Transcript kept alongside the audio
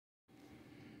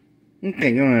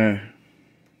Okay, gonna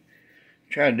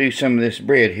try to do some of this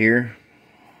bread here.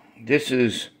 This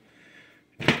is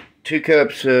 2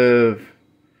 cups of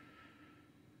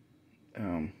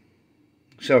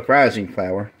self-rising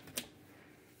flour.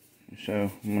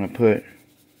 So I'm gonna put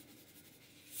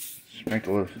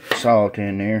sprinkle of salt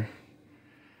in there.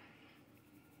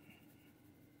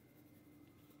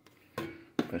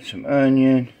 Put some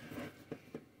onion,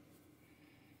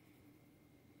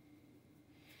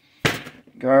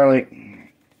 garlic,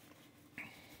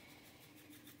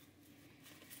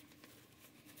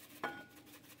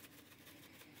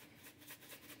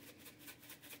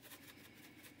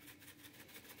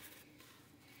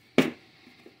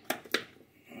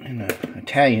 and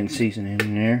Italian seasoning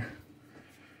in there.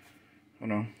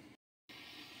 Hold on.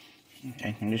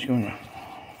 Okay, I'm just gonna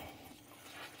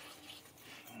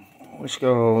whisk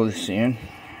all this in.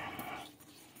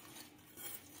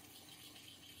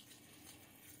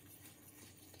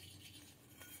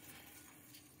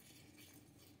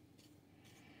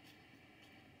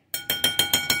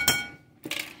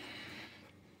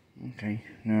 Okay,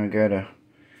 now I got a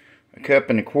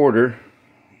 1.25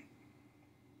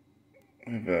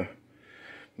 cups of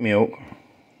milk.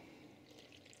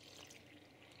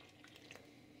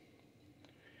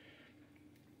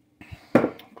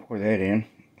 Pour that in.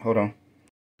 Hold on.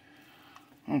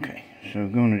 Okay, so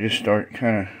I'm going to just start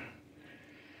kind of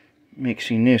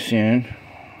mixing this in.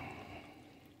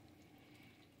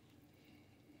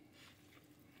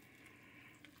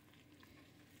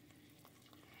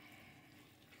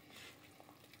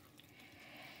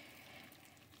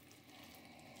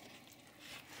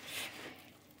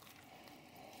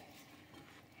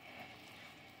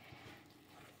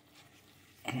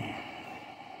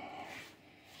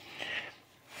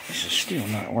 This is still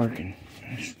not working.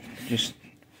 It's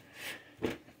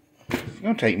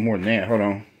gonna take more than that. Hold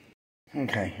on.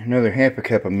 Okay, another 1/2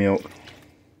 cup of milk.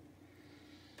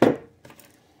 Oh,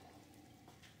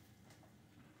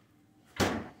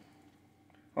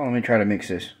 let me try to mix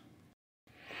this.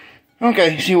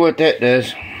 Okay, see what that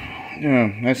does.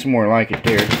 That's more like it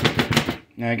there.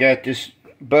 Now I got this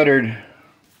buttered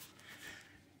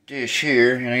dish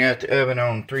here, and I got the oven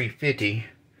on 350.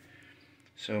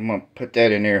 So I'm gonna put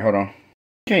that in there. Hold on.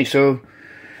 Okay, so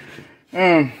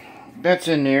that's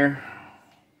in there,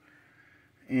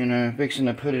 and fixing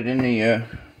to put it in the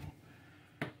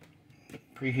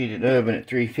preheated oven at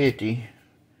 350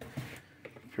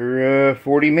 for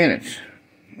 40 minutes.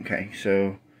 Okay,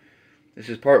 so this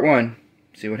is part 1.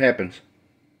 See what happens.